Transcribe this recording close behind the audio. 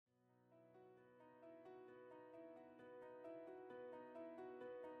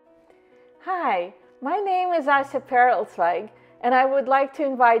Hi, my name is Asya Pereltsvaig, and I would like to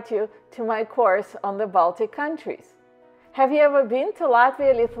invite you to my course on the Baltic countries. Have you ever been to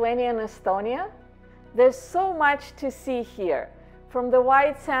Latvia, Lithuania, and Estonia? There's so much to see here, from the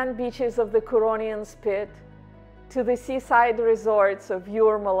white sand beaches of the Curonian Spit to the seaside resorts of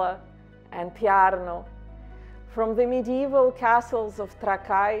Jūrmala and Pärnu, from the medieval castles of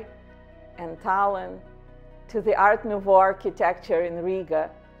Trakai and Tallinn to the Art Nouveau architecture in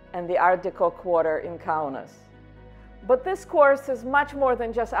Riga and the Art Deco quarter in Kaunas. But this course is much more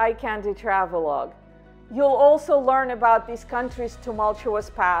than just eye candy travelogue. You'll also learn about these countries' tumultuous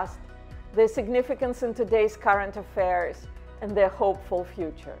past, their significance in today's current affairs, and their hopeful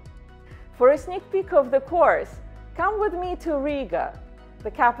future. For a sneak peek of the course, come with me to Riga,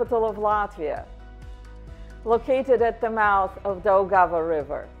 the capital of Latvia, located at the mouth of Daugava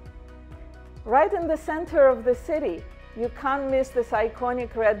River. Right in the center of the city, you can't miss this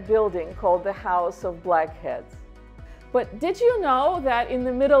iconic red building called the House of Blackheads. But did you know that in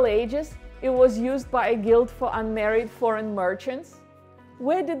the Middle Ages, it was used by a guild for unmarried foreign merchants?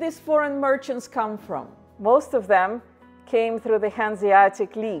 Where did these foreign merchants come from? Most of them came through the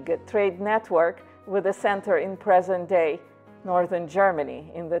Hanseatic League, a trade network with a center in present-day northern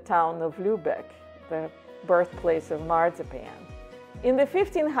Germany, in the town of Lübeck, the birthplace of marzipan. In the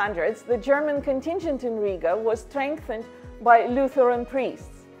 1500s, the German contingent in Riga was strengthened by Lutheran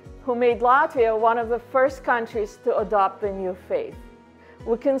priests, who made Latvia one of the first countries to adopt the new faith.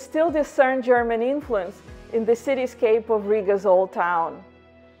 We can still discern German influence in the cityscape of Riga's old town,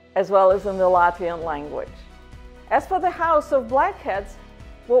 as well as in the Latvian language. As for the House of Blackheads,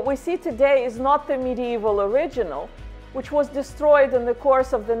 what we see today is not the medieval original, which was destroyed in the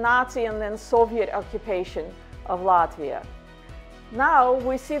course of the Nazi and then Soviet occupation of Latvia. Now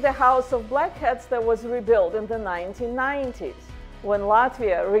we see the House of Blackheads that was rebuilt in the 1990s, when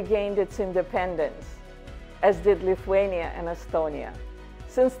Latvia regained its independence, as did Lithuania and Estonia.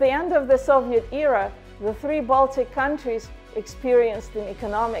 Since the end of the Soviet era, the three Baltic countries experienced an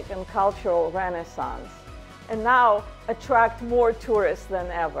economic and cultural renaissance, and now attract more tourists than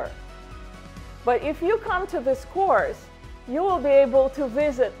ever. But if you come to this course, you will be able to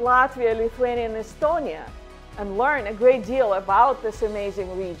visit Latvia, Lithuania, and Estonia and learn a great deal about this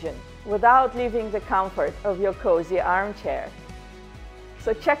amazing region without leaving the comfort of your cozy armchair.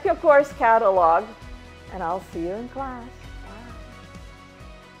 So check your course catalog, and I'll see you in class.